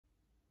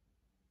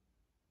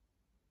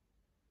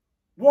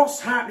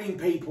What's happening,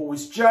 people?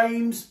 It's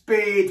James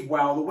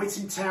Beardwell, the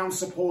Witham Town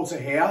supporter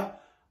here,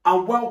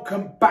 and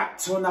welcome back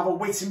to another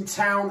Witham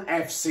Town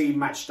FC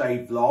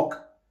matchday vlog.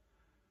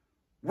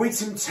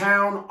 Witham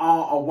Town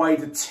are away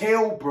to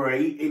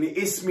Tilbury in the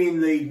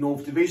Isthmian League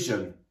North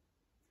Division.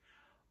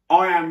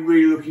 I am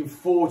really looking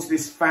forward to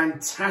this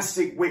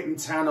fantastic Witham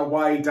Town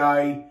away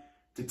day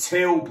to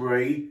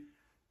Tilbury,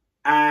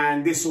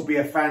 and this will be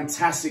a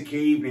fantastic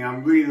evening.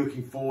 I'm really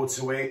looking forward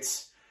to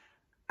it.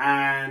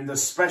 And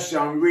especially,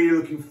 I'm really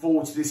looking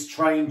forward to this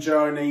train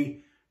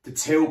journey to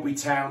Tilbury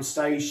Town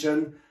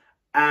Station.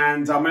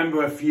 And I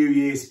remember a few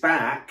years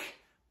back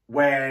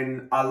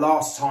when I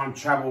last time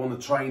travelled on the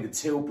train to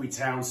Tilbury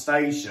Town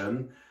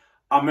Station,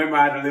 I remember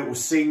I had a little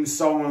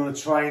sing-song on the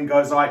train,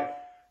 goes like,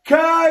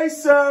 "Que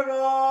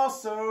sera,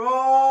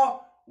 sera,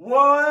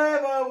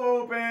 whatever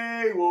will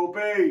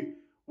be,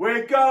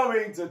 we're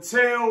going to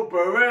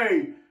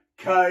Tilbury,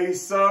 que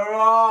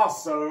sera,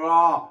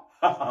 sera."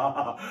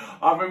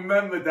 I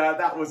remember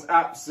that was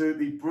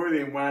absolutely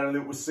brilliant when I had a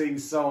little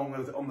sing-song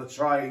on the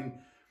train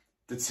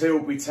to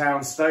Tilbury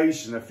Town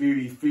Station a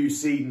few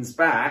seasons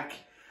back.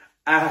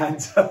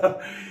 And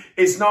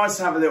it's nice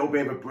to have a little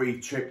bit of a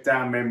brief trip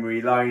down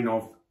memory lane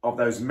of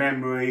those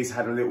memories.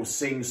 Had a little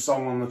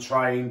sing-song on the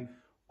train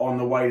on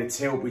the way to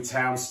Tilbury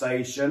Town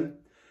Station.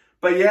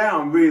 But yeah,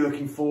 I'm really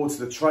looking forward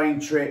to the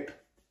train trip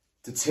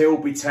to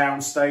Tilbury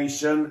Town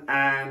Station,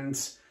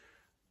 and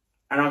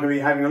I'm going to be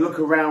having a look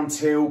around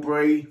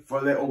Tilbury for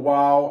a little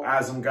while,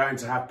 as I'm going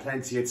to have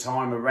plenty of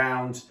time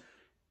around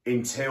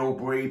in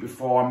Tilbury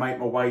before I make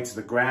my way to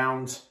the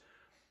ground.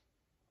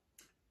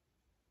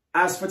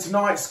 As for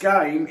tonight's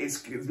game,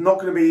 it's not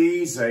going to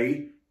be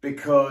easy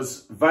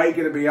because they're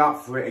going to be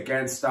up for it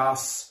against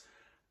us.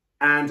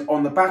 And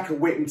on the back of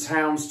Witham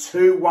Town's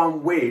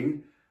 2-1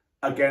 win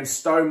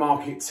against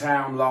Stowmarket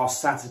Town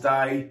last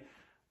Saturday,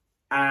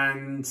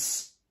 and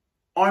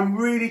I'm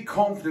really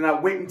confident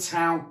that Witham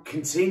Town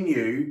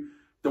continue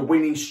the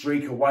winning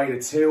streak away to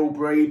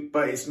Tilbury,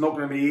 but it's not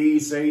going to be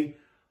easy.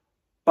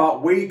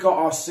 But we got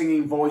our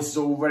singing voices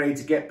all ready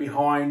to get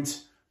behind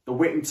the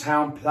Witham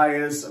Town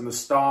players and the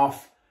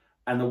staff,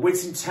 and the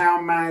Witham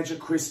Town manager,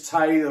 Chris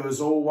Taylor, as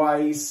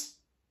always.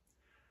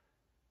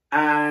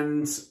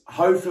 And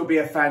hopefully it'll be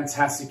a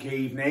fantastic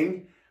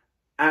evening,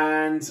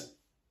 and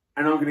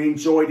I'm going to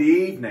enjoy the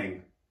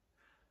evening.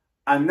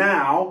 And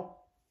now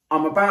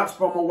I'm about to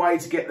be on my way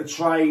to get the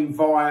train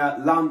via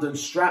London,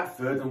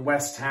 Stratford and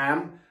West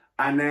Ham,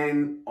 and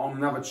then on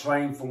another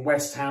train from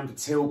West Ham to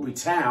Tilbury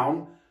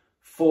Town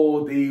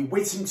for the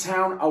Witham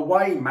Town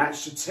away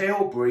match to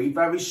Tilbury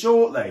very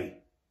shortly.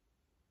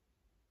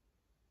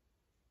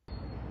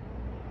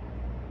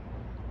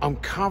 I'm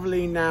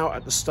currently now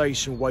at the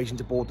station waiting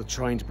to board the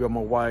train to be on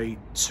my way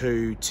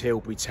to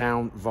Tilbury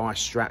Town via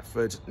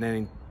Stratford, and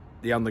then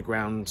the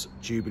underground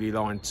Jubilee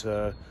line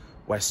to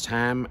West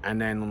Ham, and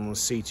then on the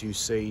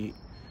C2C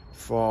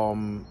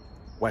from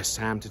West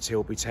Ham to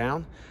Tilbury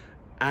Town.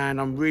 And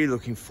I'm really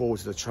looking forward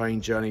to the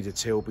train journey to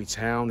Tilbury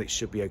Town. It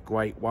should be a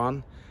great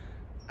one.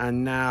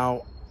 And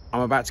now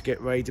I'm about to get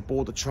ready to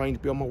board the train to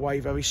be on my way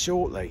very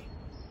shortly.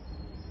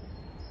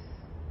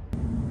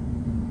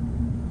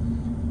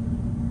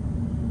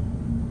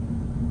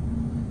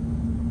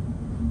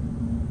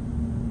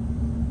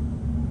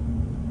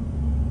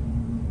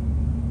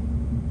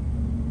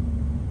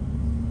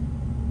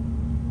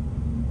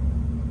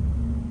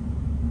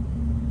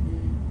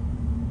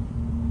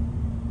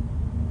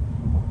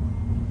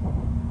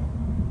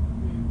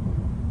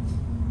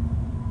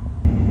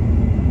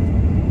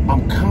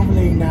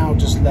 Now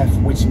just left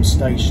Witham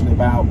Station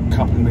about a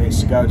couple of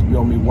minutes ago to be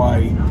on my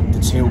way to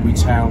Tilbury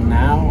Town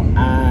now,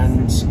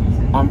 and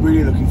I'm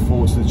really looking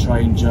forward to the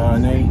train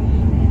journey.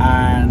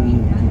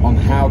 And on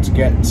how to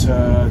get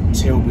to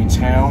Tilbury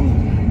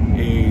Town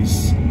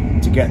is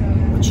to get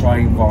the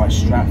train via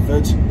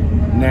Stratford,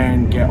 and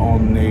then get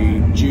on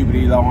the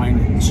Jubilee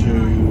line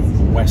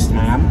to West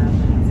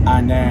Ham,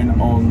 and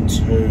then on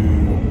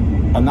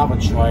to another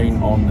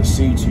train on the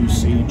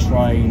C2C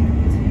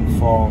train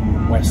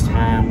from West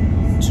Ham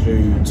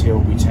to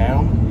Tilbury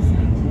Town.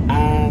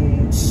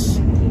 And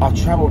I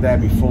travelled there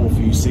before a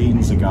few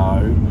seasons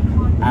ago,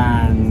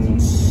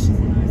 and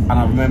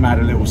I remember I had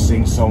a little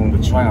sing-song on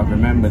the train. I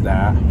remember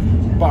that.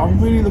 But I'm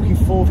really looking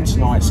forward to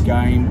tonight's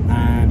game,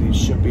 and it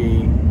should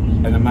be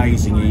an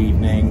amazing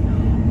evening,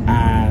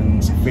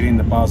 and feeling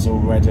the buzz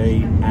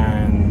already,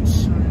 and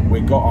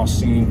we've got our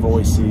singing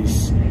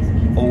voices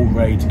all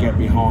ready to get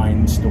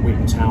behind the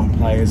Witham Town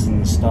players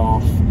and the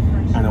staff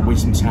and the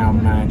Witham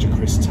Town manager,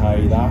 Chris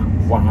Taylor,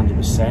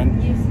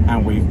 100%.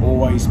 And we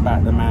always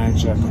back the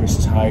manager,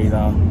 Chris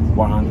Taylor,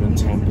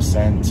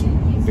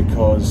 110%,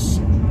 because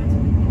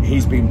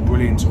he's been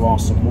brilliant to our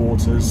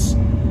supporters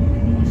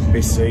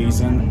this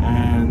season,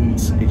 and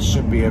it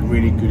should be a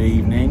really good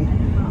evening.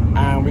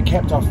 And we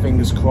kept our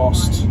fingers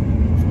crossed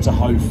to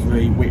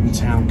hopefully Witham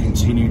Town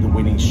continue the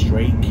winning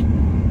streak.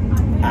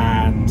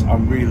 And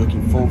I'm really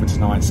looking forward to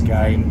tonight's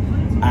game,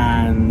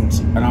 and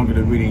I'm going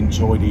to really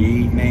enjoy the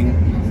evening.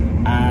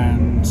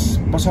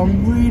 But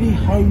I'm really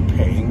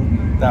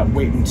hoping that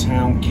Witham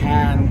Town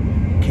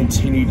can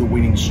continue the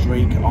winning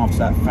streak after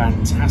that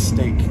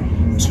fantastic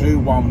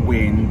 2-1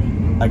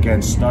 win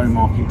against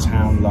Stowmarket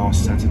Town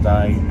last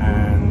Saturday,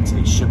 and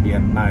it should be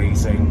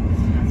amazing,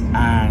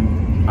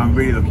 and I'm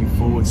really looking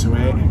forward to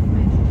it.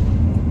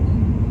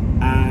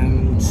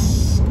 And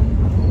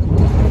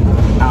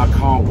I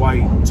can't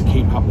wait to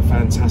keep up the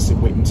fantastic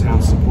Witham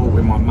Town support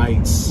with my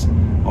mates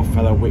of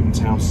fellow Witham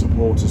Town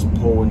supporters,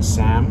 Paul and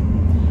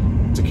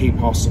Sam, to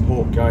keep our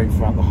support going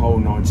throughout the whole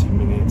 90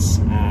 minutes.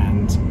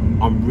 And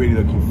I'm really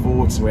looking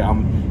forward to it.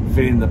 I'm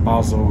feeling the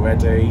buzz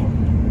already,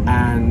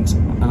 and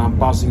I'm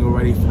buzzing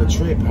already for the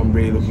trip. I'm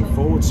really looking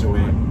forward to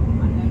it.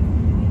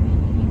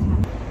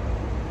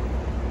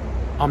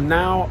 I'm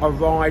now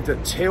arrived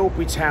at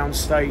Tilbury Town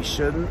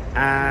Station,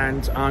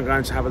 and I'm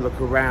going to have a look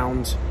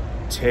around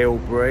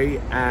Tilbury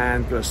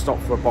and going to stop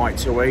for a bite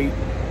to eat,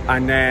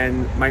 and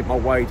then make my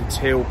way to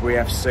Tilbury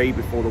FC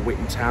before the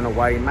Witham Town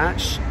away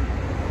match.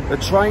 The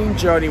train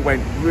journey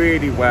went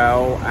really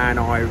well and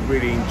I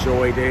really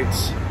enjoyed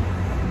it,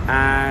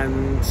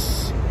 and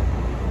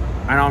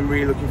I'm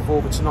really looking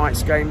forward to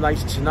tonight's game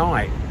later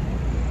tonight.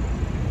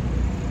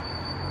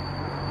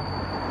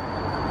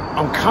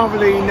 I'm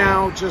currently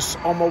now just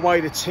on my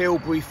way to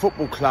Tilbury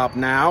Football Club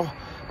now,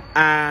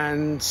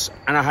 and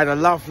I had a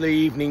lovely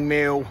evening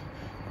meal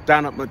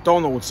down at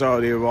McDonald's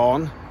earlier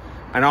on,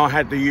 and I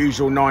had the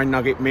usual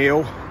 9-nugget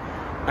meal,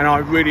 and I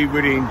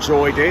really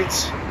enjoyed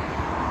it,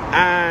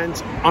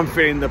 and I'm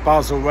feeling the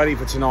buzz already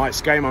for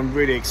tonight's game. I'm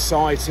really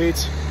excited,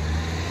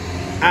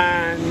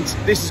 and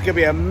this is going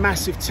to be a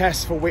massive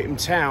test for Witham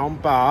Town,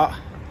 but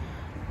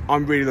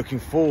I'm really looking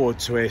forward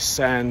to it,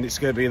 and it's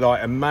going to be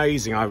like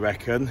amazing, I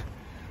reckon.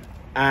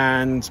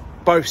 And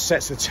both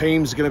sets of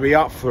teams are going to be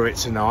up for it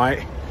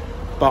tonight,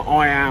 but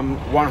I am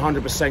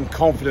 100%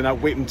 confident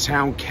that Witham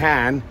Town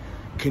can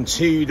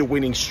continue the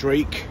winning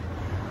streak,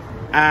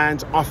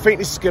 and I think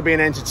this is going to be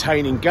an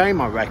entertaining game,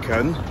 I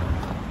reckon,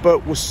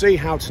 but we'll see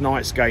how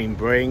tonight's game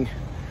bring.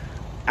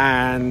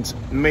 And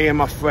me and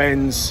my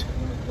friends,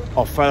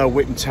 our fellow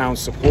Witham Town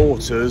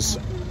supporters,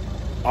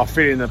 are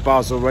feeling the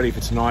buzz already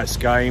for tonight's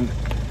game,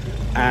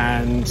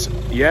 and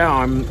yeah,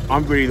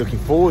 I'm really looking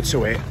forward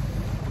to it.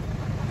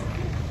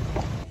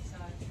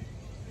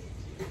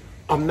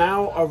 I'm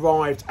now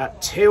arrived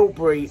at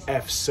Tilbury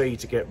FC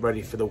to get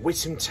ready for the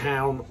Witham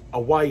Town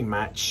away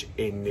match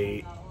in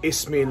the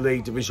Isthmian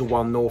League Division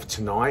 1 North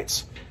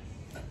tonight.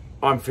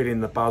 I'm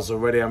feeling the buzz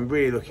already. I'm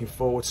really looking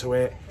forward to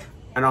it,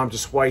 and I'm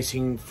just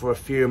waiting for a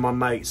few of my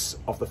mates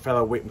of the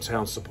fellow Witham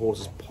Town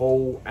supporters,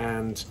 Paul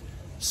and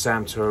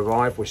Sam, to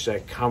arrive, which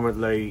they're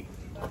currently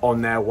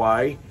on their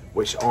way,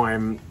 which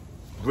I'm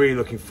really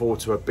looking forward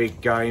to. A big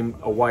game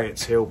away at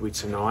Tilbury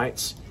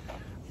tonight,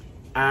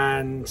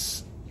 and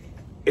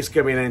it's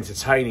going to be an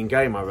entertaining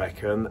game, I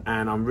reckon,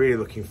 and I'm really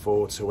looking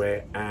forward to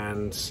it.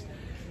 And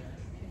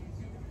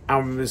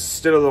there's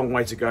still a long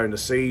way to go in the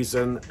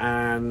season,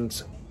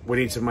 and we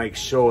need to make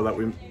sure that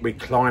we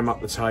climb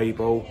up the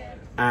table.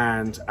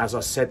 And as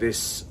I said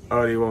this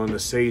earlier on in the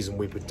season,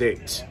 we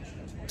predict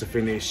to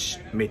finish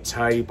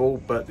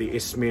mid-table, but the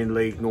Isthmian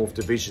League North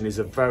Division is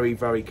a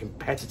very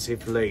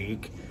competitive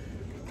league,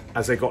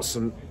 as they've got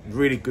some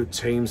really good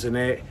teams in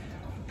it.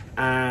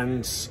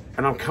 And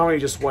I'm currently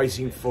just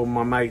waiting for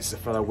my mates, the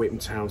fellow Witham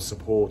Town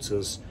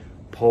supporters,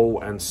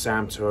 Paul and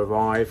Sam, to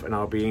arrive, and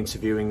I'll be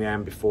interviewing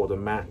them before the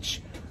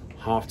match.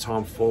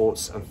 Half-time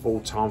thoughts and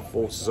full-time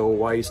thoughts as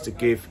always, to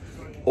give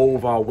all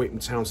of our Witham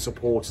Town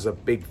supporters a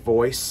big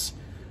voice,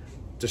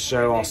 to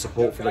show our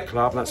support for the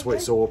club. That's what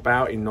it's all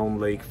about in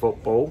non-league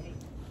football.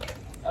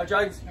 Oh,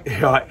 James.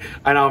 Right,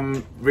 and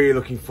I'm really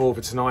looking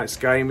forward to tonight's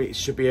game. It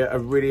should be a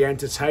really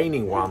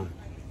entertaining one.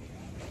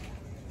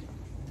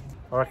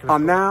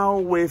 I'm now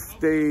with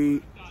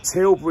the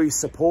Tilbury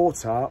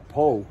supporter,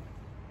 Paul.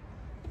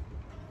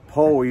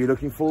 Paul, are you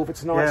looking forward for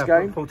tonight's game?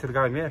 Looking forward to the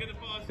game,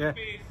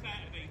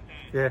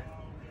 yeah.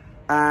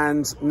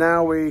 And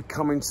now we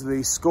come into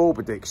the score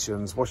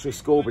predictions. What's your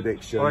score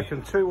prediction? I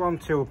reckon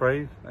 2-1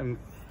 Tilbury, and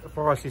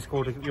Bryce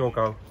scored your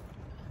goal.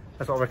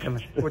 That's what I reckon.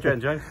 What do you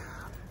reckon,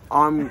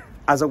 James?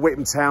 As a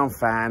Witham Town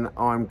fan,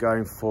 I'm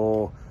going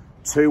for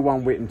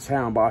 2-1 Witham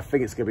Town, but I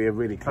think it's going to be a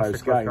really close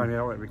game. Yeah,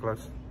 I want it to be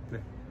close. Yeah.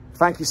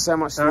 Thank you so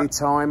much for your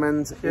time,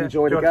 and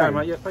enjoy the game.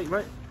 Mate. Yeah, thank you,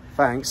 mate.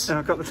 Thanks.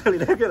 I've got the telly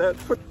there, get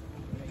that.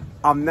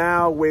 I'm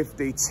now with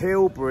the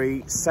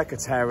Tilbury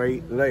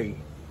secretary, Lee.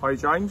 Hi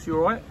James, you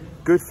alright?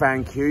 Good,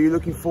 thank you. You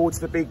looking forward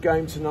to the big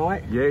game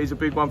tonight? Yeah, it's a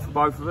big one for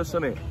both of us,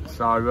 isn't it?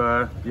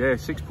 So, yeah,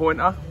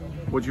 6-pointer.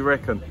 What do you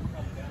reckon?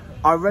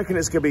 I reckon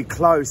it's going to be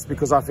close,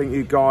 because I think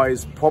you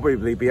guys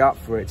probably be up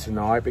for it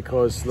tonight,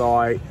 because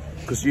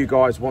you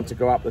guys want to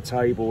go up the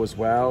table as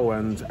well,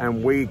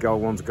 and we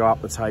want to go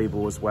up the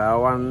table as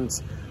well, and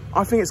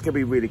I think it's going to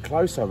be really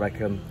close, I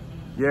reckon.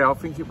 Yeah, I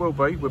think it will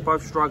be. We're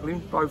both struggling,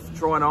 both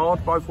trying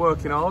hard, both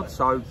working hard,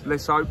 so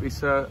let's hope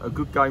it's a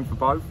good game for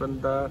both,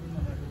 and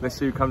let's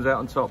see who comes out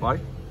on top, eh?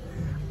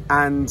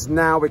 And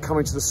now we're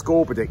coming to the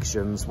score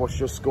predictions. What's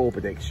your score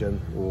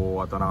prediction? Oh,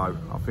 I don't know.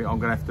 I think I'm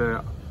going to have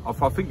to...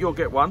 I think you'll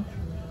get one,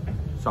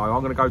 so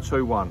I'm going to go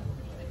 2-1.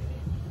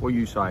 What are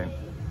you saying?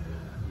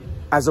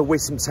 As a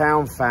Witham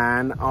Town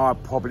fan,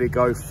 I'd probably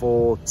go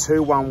for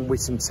 2-1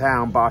 Witham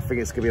Town, but I think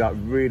it's going to be like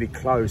really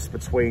close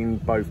between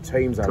both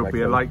teams. Could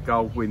be a late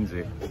goal wins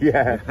it.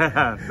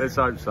 Yeah. Let's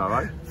hope so,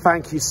 eh?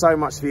 Thank you so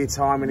much for your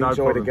time and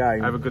enjoy the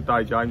game. Have a good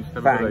day, James.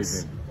 Have a good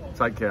evening.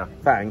 Take care.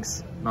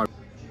 Thanks. No.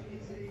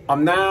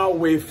 I'm now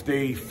with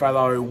the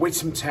fellow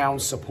Witham Town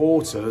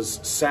supporters,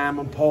 Sam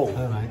and Paul.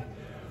 Hello, mate.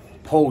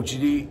 Paul,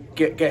 did you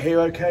get here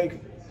okay?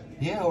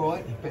 Yeah, all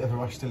right. A bit of a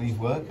rush to leave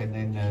work and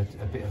then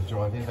a bit of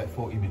driving, about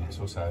 40 minutes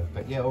or so.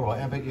 But yeah, all right.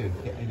 How about you?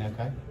 Get in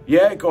okay?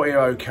 Yeah, got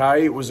here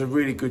okay. It was a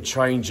really good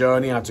train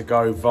journey. I had to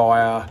go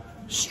via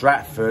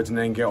Stratford and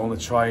then get on the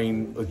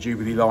train, the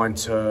Jubilee line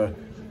to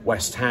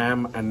West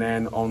Ham and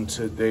then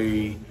onto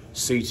the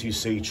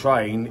C2C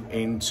train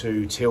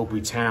into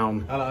Tilbury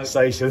Town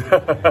Station.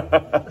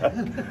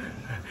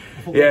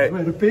 Yeah.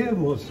 Where the beer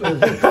was.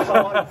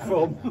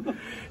 From.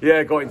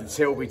 Yeah, got into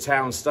Tilbury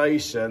Town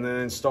Station and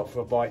then stopped for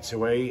a bite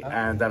to eat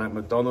and then at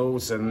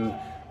McDonald's and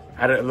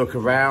had a look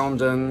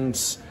around and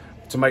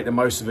to make the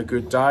most of a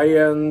good day.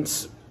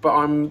 But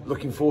I'm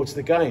looking forward to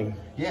the game.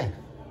 Yeah.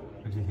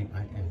 What do you think,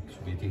 mate? Yeah, it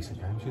should be a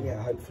decent game, shouldn't it?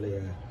 Yeah, hopefully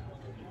a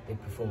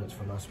big performance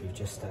from us. We've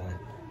just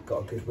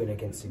got a good win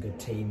against a good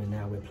team and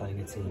now we're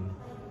playing a team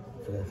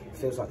it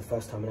feels like the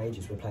first time in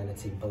ages we're playing a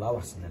team below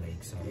us in the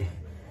league. So yeah.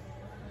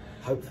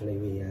 Hopefully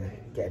we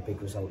get a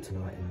big result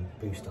tonight and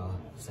boost our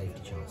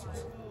safety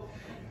chances.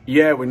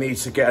 Yeah, we need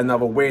to get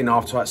another win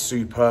after that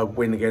superb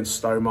win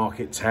against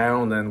Stowmarket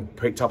Town and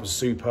picked up a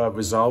superb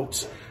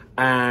result.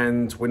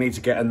 And we need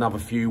to get another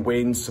few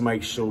wins to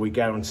make sure we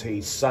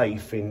guarantee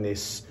safe in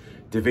this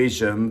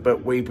division.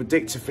 But we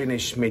predict to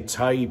finish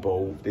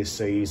mid-table this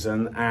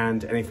season.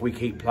 And if we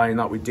keep playing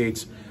like we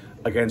did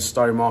against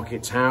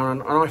Stowmarket Town,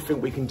 and I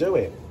think we can do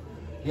it.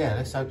 Yeah,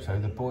 let's hope so.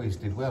 The boys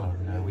did well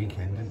on the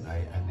weekend, didn't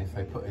they? And if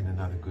they put in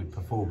another good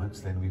performance,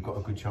 then we've got a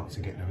good chance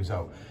of getting a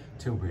result.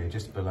 Tilbury are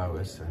just below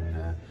us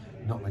and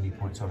not many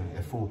points off.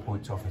 They're 4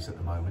 points off us at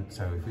the moment.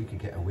 So if we could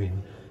get a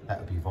win, that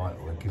would be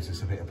vital. It gives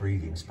us a bit of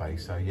breathing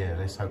space. So yeah,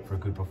 let's hope for a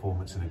good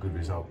performance and a good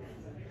result.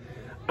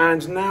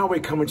 And now we're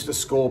coming to the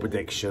score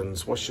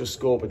predictions. What's your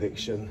score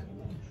prediction?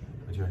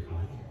 What do you reckon,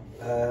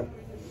 mate?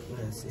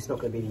 It's not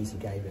going to be an easy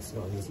game. It's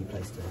not an easy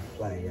place to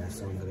play.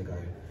 So I'm going to go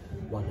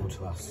 1-0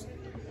 to us.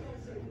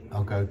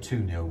 I'll go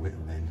 2-0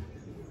 Witham then.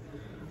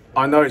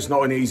 I know it's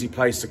not an easy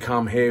place to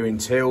come here in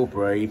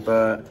Tilbury,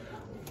 but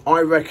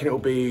I reckon it'll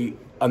be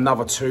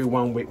another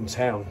 2-1 Witham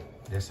Town.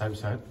 Let's hope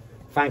so.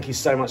 Thank you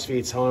so much for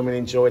your time and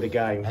enjoy the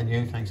game. And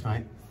you, thanks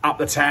mate. Up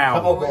the town.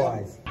 Come on,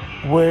 boys.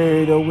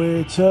 We're the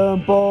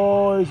Witham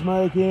boys,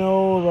 making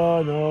all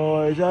the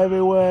noise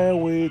everywhere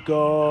we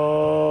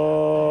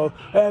go,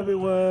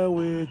 everywhere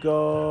we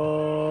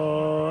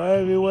go,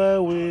 everywhere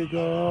we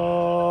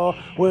go.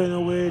 We're the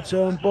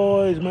Witham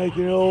boys,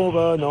 making all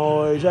the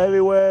noise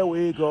everywhere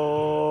we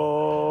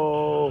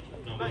go.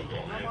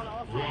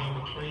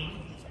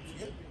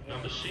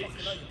 Number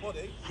 6,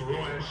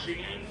 Brian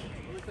Singing.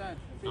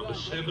 Number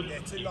 7,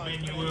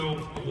 Emmanuel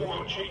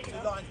Kouachi.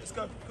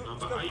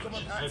 Number 8,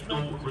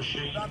 Abdul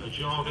Rashid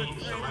Ajavi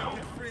Salau.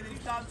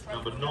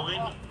 Number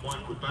 9,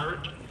 Michael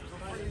Barrett.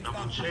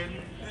 Number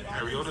 10,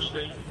 Harry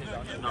Honesty.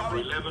 Number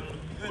 11,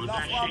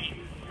 Munashi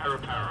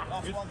Harapara.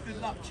 And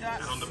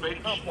on the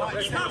bench,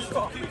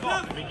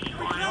 Mickey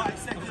Ryan.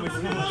 Number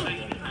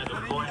 14,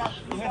 Adam Price.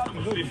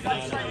 Number 15,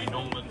 Harry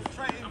Norman.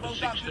 Number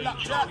 16,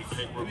 Charlie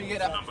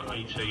Pegram. Number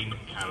 18,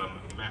 Callum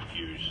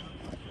Matthews.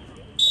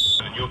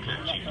 And your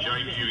captain,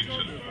 James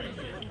Ewington.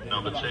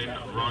 Number 10,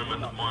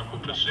 Roman Michael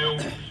Purcell.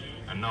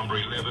 And number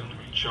 11,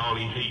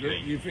 Charlie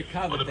Heatley.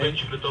 On the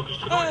bench for the Dockers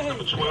tonight,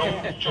 number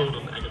 12,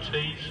 Jordan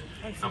Agatees.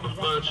 Number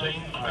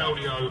 13,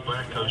 Claudio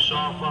Bacco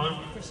Sarfo.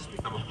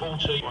 Number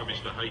 14, by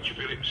Mr. H.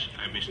 Phillips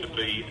and Mr.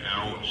 B.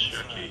 Al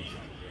Shaki.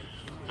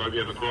 Hope you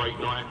have a great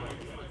night.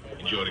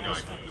 Enjoy the game.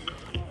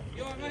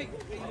 You alright, mate?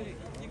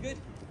 You good?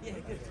 Yeah,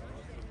 good.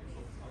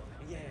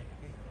 Yeah.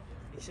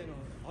 He said,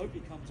 I hope he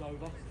comes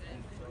over.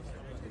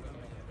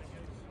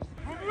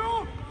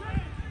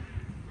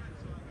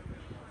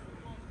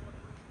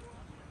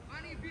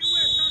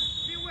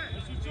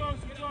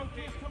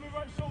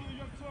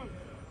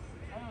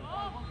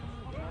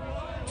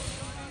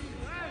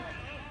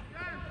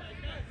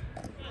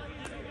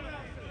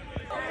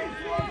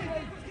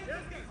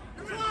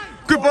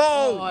 Good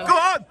ball! Go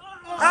on!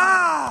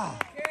 Ah!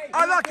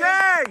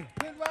 Unlucky!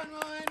 Good run,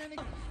 Ryan.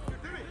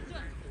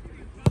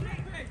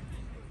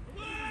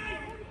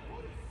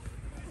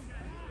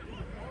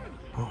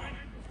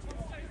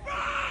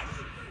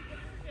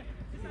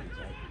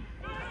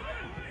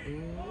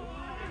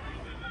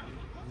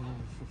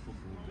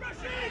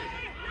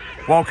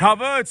 Well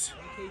covered!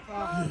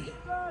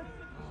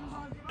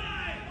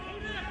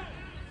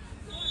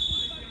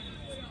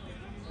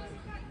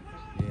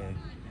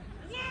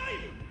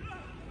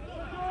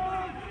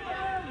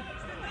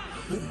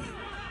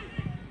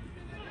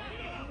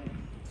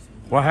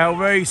 Well hell,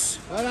 Reese.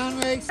 Well done,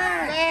 Reese.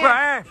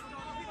 Ref!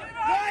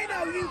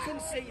 Rhino, you can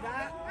see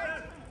that.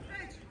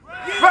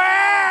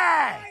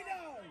 Ref!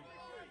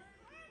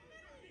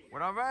 Well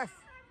done, Ref.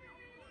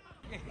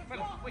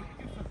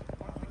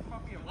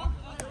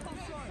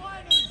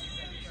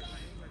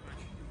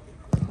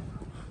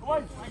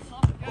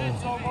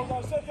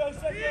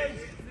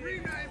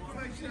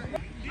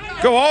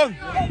 Go on.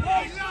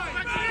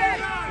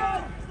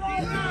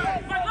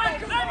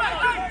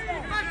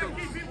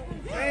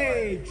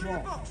 Hey,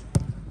 dropped.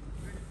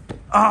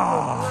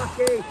 Ah,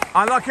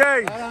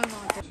 unlucky.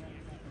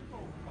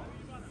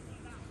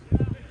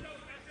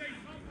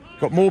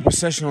 Got more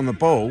possession on the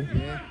ball.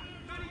 Yeah.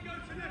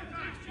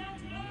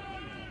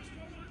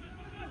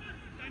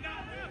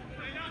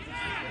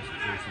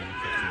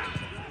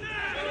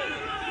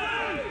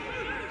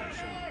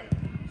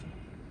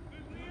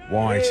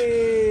 Wide.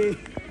 Hey.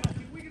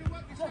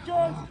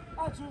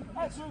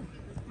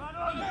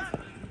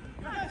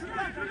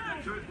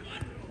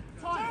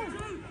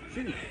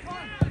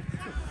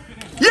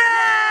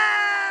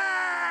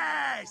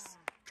 Yes!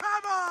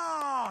 Come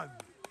on!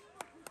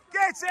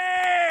 Get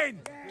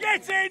in!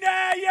 Get in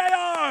there,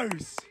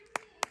 Yellows!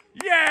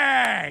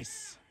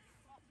 Yes!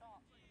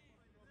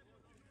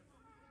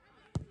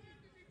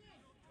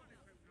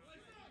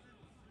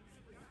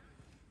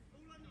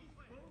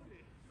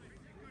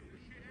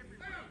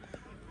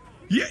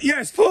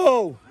 Yes,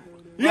 Paul!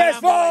 Yes,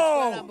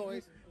 Paul!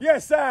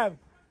 Yes, Sam!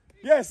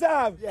 Yes,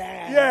 Sam!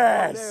 Yeah,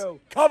 Yes! 1-0.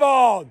 Come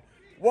on!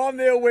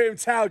 1-0 Witham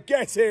Town,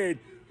 get in!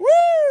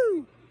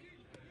 Woo!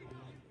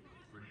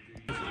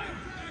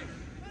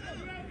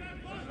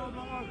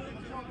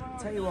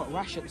 Tell you what,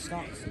 rash at the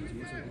start of the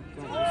season, isn't it?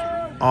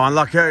 Oh,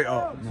 unlucky.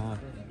 Oh. No.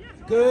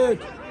 Good.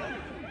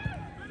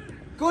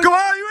 Good. Go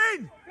on, you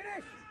in?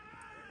 Finish.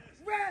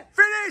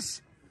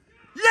 Finish!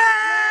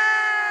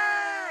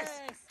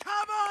 Yes!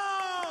 Come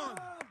on!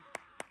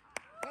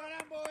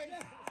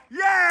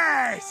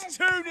 Yes!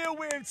 2-0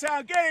 Witham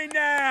Town, get in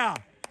now!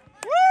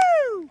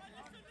 Woo!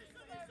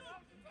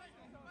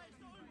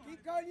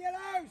 Keep going,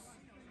 Yellows.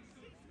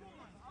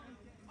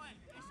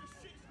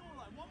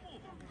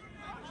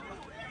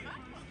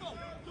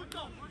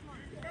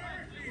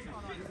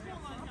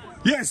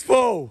 Yes,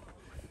 Paul!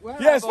 Well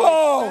Yes, done,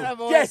 Paul! boys. Well done,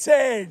 boys. Get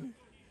in!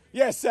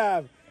 Yes,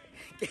 Sam!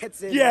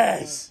 Gets in.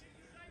 Yes!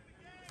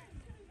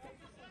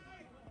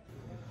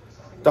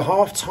 The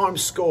half-time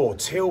score,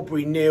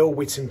 Tilbury 0,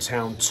 Witham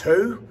Town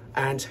 2.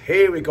 And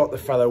here we got the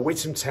fellow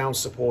Witham Town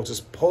supporters,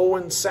 Paul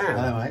and Sam.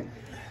 Hello, mate.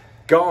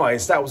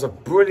 Guys, that was a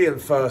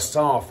brilliant first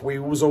half. We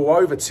was all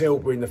over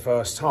Tilbury in the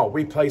first half.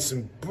 We played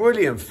some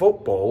brilliant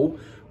football.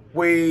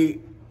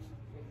 We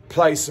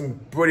played some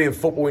brilliant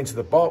football into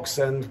the box,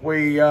 and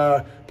we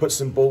put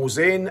some balls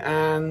in,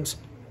 and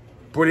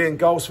brilliant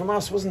goals from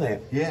us, wasn't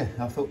it? Yeah,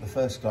 I thought the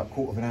first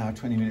quarter of an hour,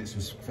 20 minutes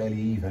was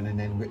fairly even, and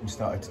then Witham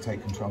started to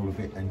take control a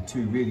bit, and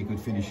two really good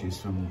finishes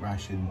from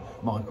Rash and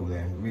Michael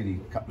there. Really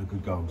a couple of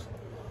good goals.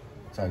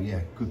 So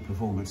yeah, good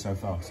performance so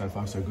far. So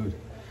far, so good.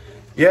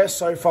 Yeah,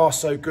 so far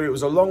so good. It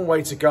was a long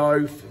way to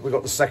go. We've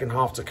got the second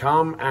half to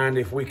come, and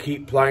if we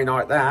keep playing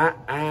like that,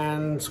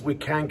 and we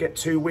can get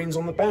 2 wins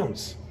on the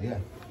bounce. Yeah.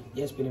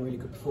 Yeah, it's been a really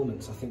good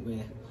performance. I think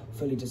we're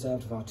fully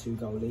deserved of our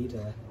 2-goal lead.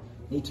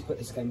 Need to put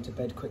this game to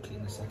bed quickly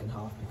in the second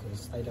half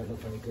because they don't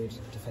look very good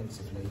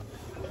defensively.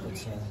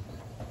 But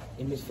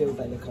in midfield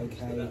they look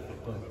okay,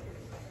 but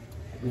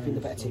we've been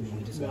the better team than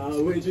we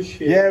deserve.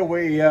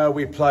 Yeah,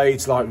 we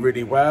played like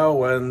really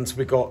well, and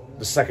we got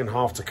the second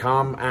half to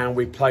come, and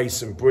we played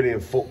some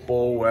brilliant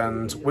football,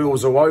 and we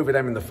was all over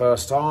them in the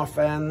first half,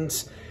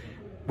 and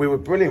we were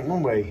brilliant,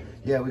 weren't we?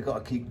 Yeah, we've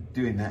got to keep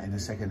doing that in the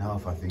second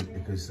half, I think,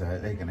 because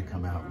they're going to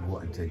come out and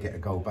wanting to get a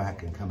goal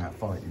back and come out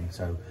fighting.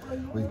 So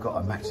we've got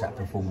to match that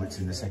performance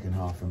in the second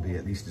half and be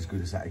at least as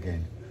good as that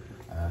again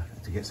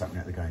to get something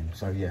out of the game.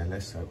 So yeah,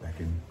 let's hope they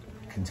can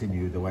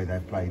continue the way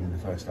they've played in the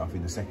first half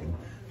in the second,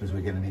 because we're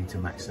going to need to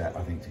match that,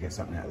 I think, to get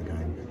something out of the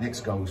game.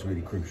 Next goal is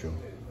really crucial.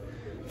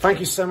 Thank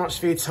you so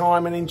much for your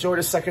time, and enjoy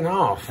the second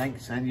half.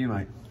 Thanks, and you,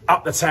 mate.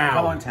 Up the town.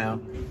 Come on,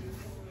 Town.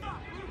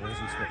 Where's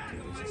he swept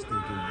it? Is he still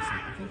doing the same?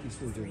 I think he's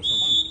still doing the same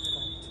thing.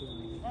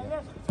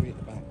 Yeah, 3 at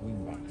the back,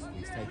 wing backs.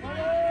 He's taken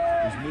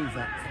that. He's moved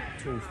that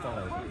tall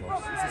 5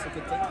 across. Is this a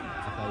good thing? To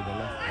play the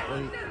left back.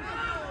 Well,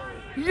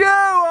 You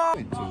are...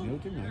 went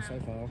 2-0, didn't they, so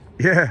far?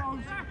 Yeah.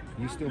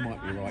 You still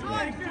might be right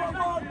yet.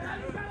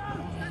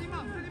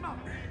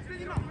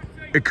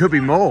 It could be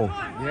more.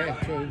 Yeah,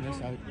 true. Let's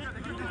hope.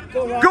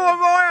 Go on,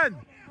 Ryan.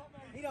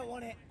 He don't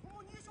want it.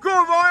 Go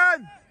on,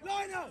 Ryan.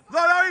 Lino!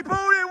 Lino, he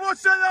pulled in.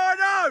 What's the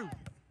Lino?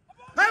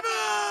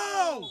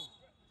 Level!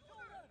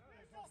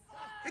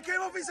 It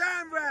came off his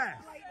hand there.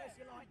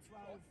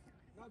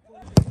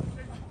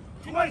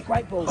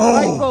 Great ball. Oh.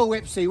 Great ball,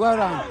 Whipsy. Well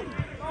done.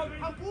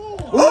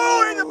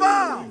 Oh, hit the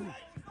bar.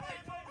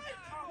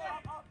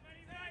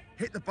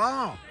 Hit the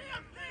bar.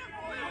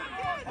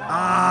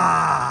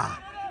 Ah.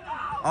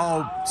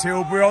 Oh,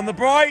 Tilbury on the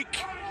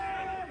break.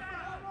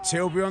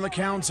 Tilbury on the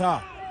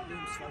counter.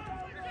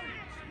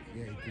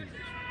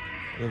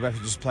 The ref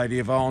just played the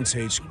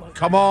advantage.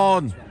 Come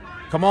on.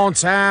 Come on,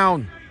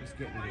 Town. Let's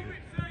get rid of it.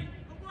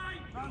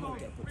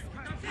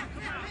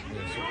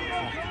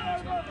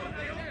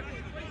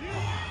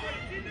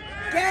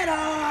 Get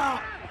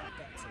up!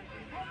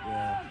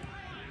 Yeah,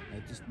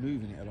 they're just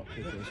moving it a lot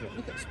quicker. So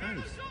look at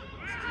space.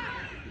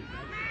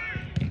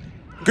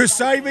 Good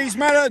save, East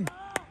Melon.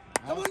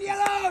 Come on,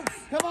 Yellows!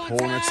 Come on,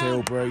 Corner Town!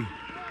 Tilbury.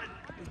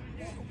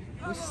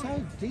 We're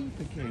so deep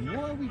again.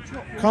 Why are we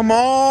dropping? Come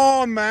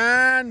on,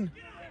 man.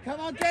 Come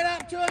on, get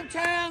up to him,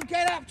 Town.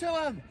 Get up to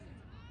him.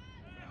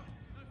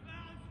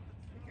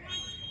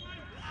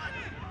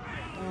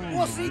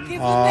 What's he giving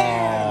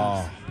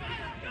there?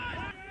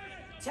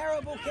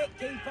 Terrible kick,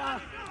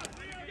 keeper.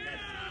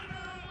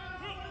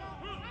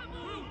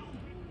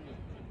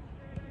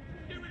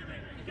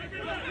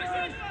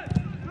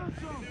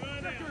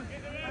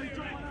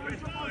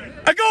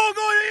 A goal,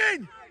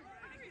 in!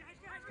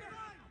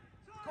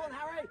 Go on,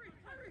 Harry.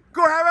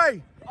 Go on,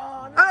 Harry.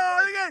 Oh, no.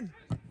 Oh, again.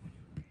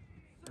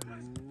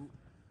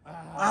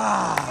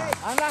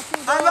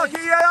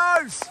 Unlucky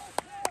yellows.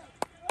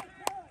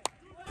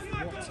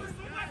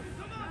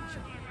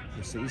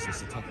 It's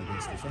easiest attack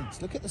against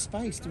defence. Look at the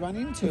space to run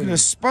into. Look at the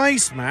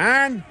space,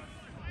 man.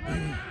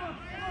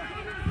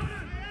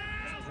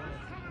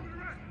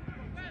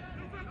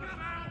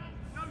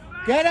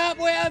 Get up,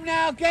 Witham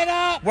now. Get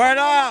up. Word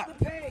up.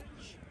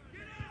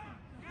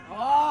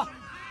 Oh,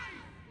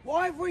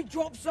 why have we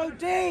dropped so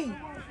deep?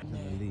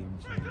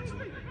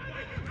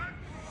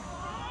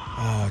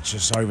 Oh,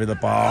 just over the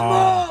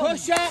bar.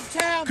 Push up,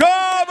 Town.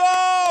 Come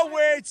on,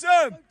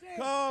 Witham.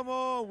 Come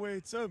on,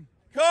 Witham.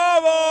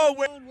 Come on,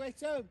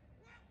 Witham.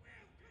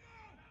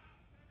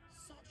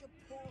 Such a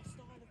poor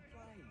style of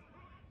play.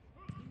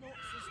 Not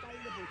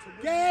sustainable to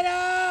win. Get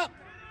up.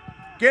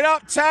 Get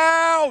up,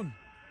 Town.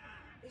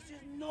 It's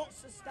just not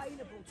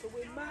sustainable to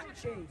win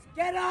matches.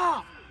 Get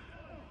up.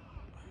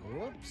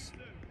 Whoops.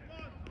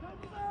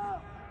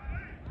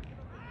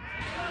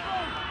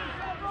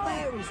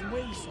 Where is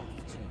Reese?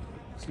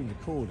 It's in the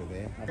corner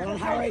there. Come on,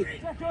 Harry.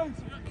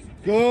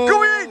 Good.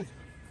 Go in.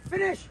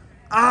 Finish.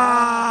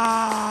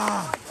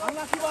 Ah.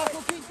 Unlucky,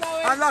 Michael. Keep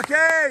going. Unlucky.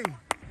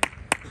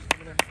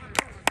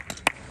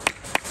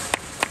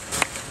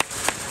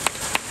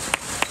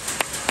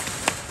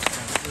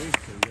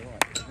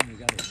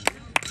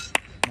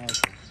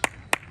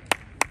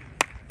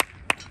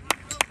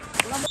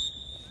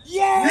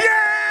 Yes!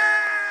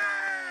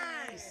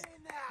 Yes!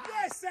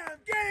 Yes, Sam,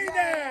 get in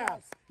there!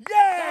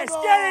 Yes,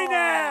 get in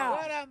there!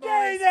 Well done,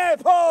 Get in there,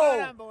 Paul! Well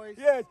done, boys.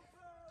 Yes.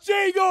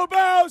 Jingle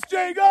bells,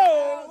 jingle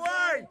all the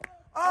way!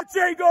 Oh,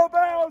 jingle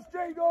bells,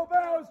 jingle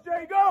bells,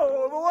 jingle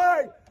all the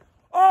way!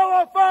 Oh,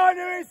 what fun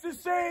there is to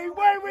see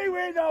when we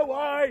win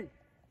away!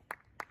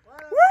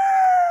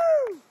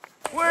 Woo!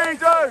 We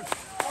do!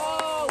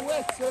 Oh,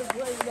 Witham,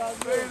 we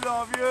love you. We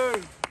love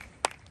you!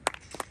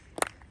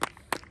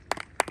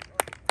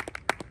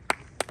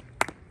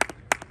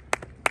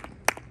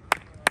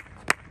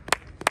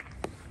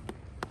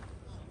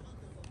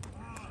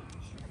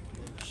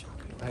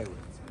 Hey,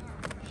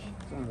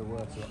 it's one of the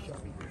worst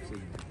shopping we've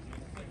seen.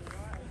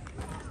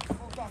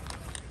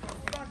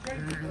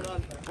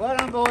 Well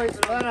done, boys.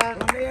 Well done.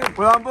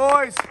 Well done,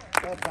 boys!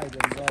 Well played,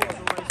 Liam. Well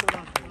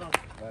done.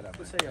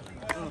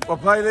 Well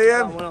played,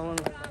 Liam.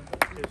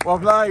 Well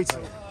played.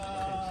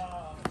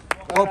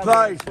 Well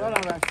played. Well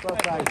done, Rash. Well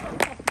played.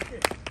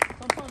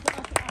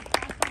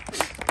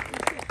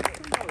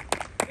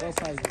 Well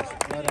played.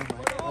 Well done,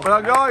 mate. Well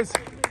done, guys.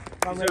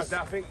 Well done.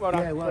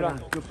 Yeah, well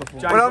done. Good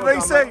performance. Well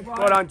done, VC.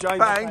 Well done,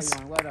 James. Thanks.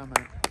 Well done,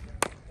 mate.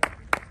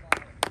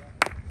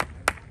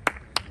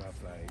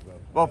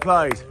 Well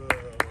played.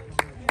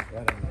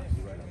 Well done, mate.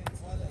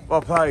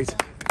 Well played.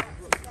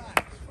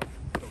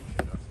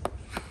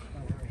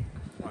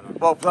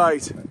 Well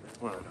played.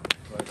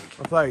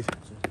 Well played.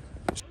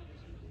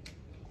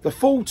 The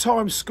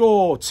full-time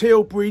score,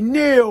 Tilbury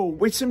 0,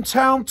 Witham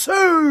Town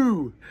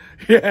 2.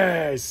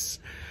 Yes.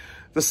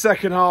 The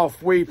second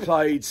half we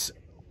played,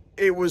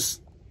 it was,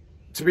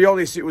 to be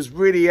honest, it was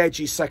really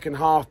edgy second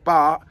half,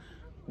 but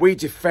we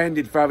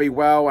defended very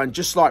well. And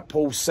just like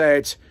Paul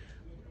said,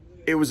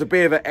 it was a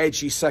bit of an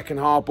edgy second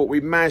half, but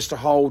we managed to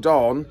hold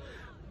on.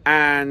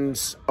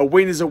 And a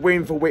win is a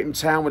win for Witham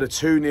Town with a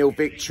 2-0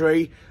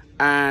 victory.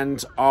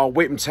 And our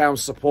Witham Town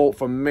support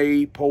from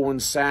me, Paul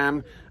and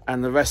Sam,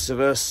 and the rest of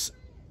us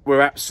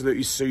were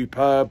absolutely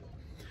superb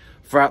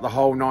throughout the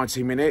whole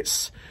 90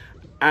 minutes.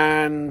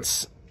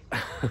 And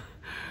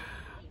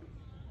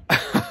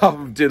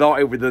I'm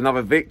delighted with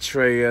another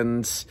victory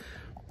and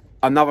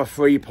another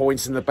 3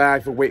 points in the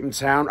bag for Witham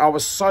Town. I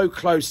was so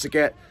close to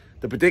get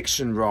the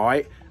prediction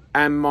right,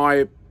 and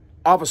my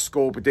other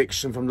score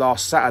prediction from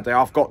last Saturday,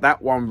 I've got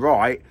that one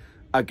right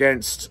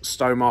against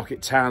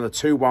Stowmarket Town, a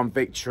 2-1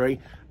 victory,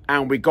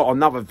 and we got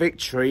another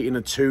victory in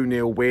a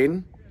 2-0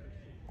 win.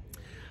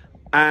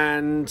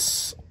 And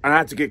I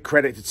had to give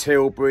credit to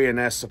Tilbury and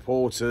their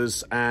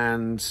supporters,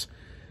 and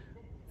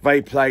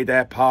they played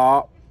their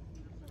part,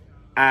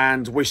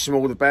 and wish them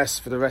all the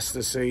best for the rest of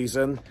the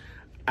season.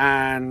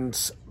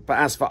 But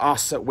as for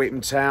us at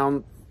Witham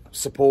Town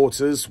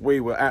supporters, we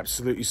were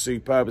absolutely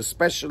superb,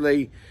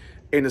 especially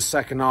in the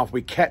second half.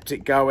 We kept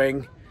it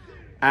going,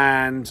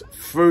 and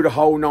through the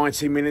whole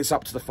 90 minutes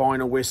up to the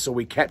final whistle,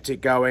 we kept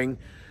it going.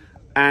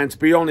 And to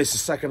be honest, the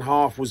second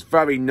half was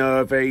very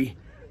nervy,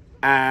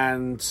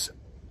 but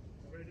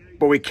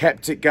we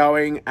kept it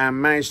going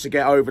and managed to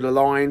get over the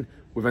line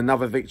with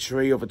another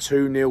victory of a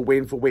 2-0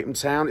 win for Witham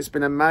Town. It's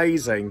been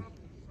amazing.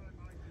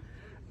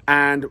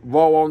 and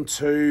roll on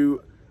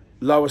to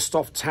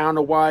Lowestoft Town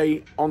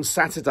away on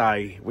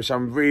Saturday, which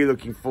I'm really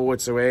looking forward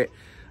to it.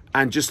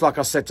 And just like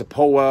I said to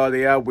Paul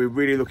earlier, we're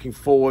really looking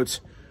forward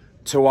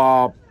to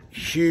our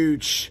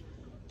huge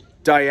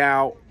day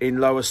out in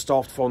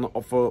Lowestoft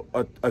for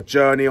a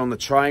journey on the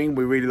train.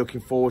 We're really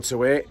looking forward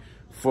to it,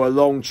 for a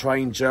long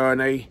train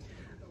journey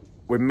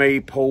with me,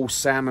 Paul,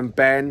 Sam and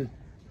Ben,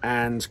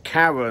 and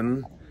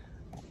Karen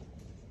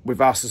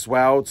with us as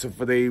well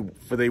for the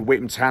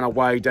Witham Town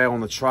away day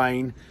on the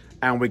train.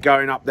 And we're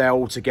going up there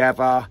all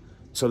together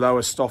to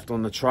Lowestoft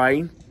on the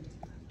train,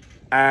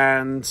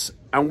 and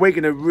we're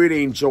going to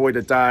really enjoy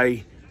the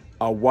day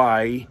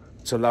away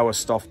to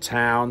Lowestoft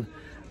Town.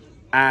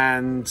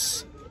 And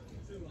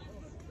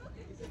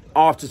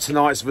after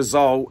tonight's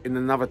result in a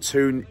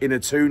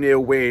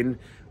 2-0 win,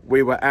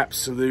 we were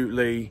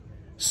absolutely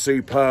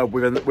superb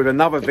with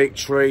another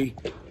victory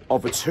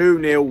of a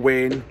 2-0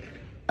 win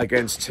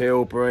against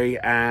Tilbury.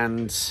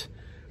 And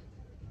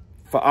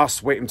for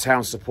us Witham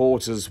Town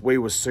supporters, we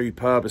were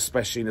superb,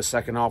 especially in the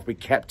second half. We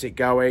kept it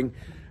going,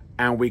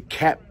 and we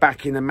kept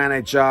backing the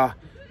manager,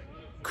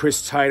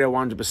 Chris Taylor,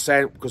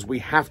 100%, because we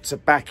have to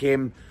back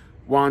him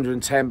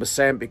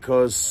 110%,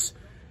 because,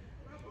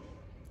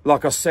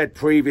 like I said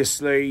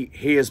previously,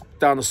 he has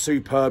done a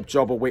superb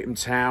job at Witham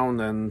Town,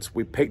 and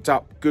we picked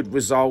up good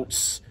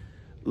results,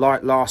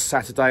 like last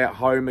Saturday at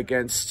home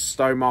against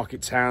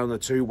Stowmarket Town, a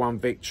 2-1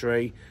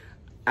 victory,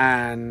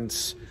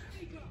 and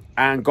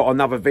got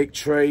another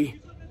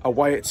victory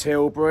away at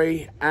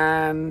Tilbury,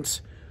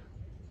 and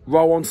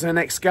roll on to the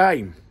next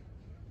game.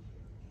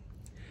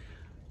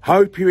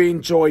 Hope you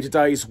enjoyed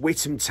today's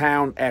Witham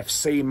Town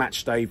FC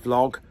matchday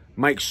vlog.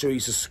 Make sure you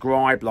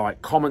subscribe,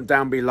 like, comment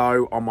down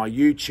below on my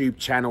YouTube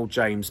channel,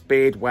 James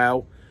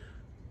Beardwell.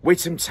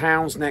 Witham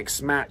Town's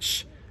next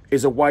match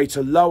is away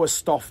to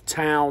Lowestoft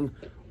Town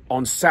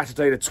on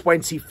Saturday the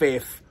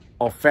 25th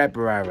of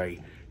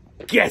February.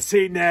 Get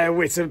in there,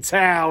 Witham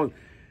Town!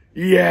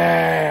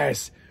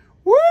 Yes!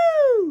 Woo!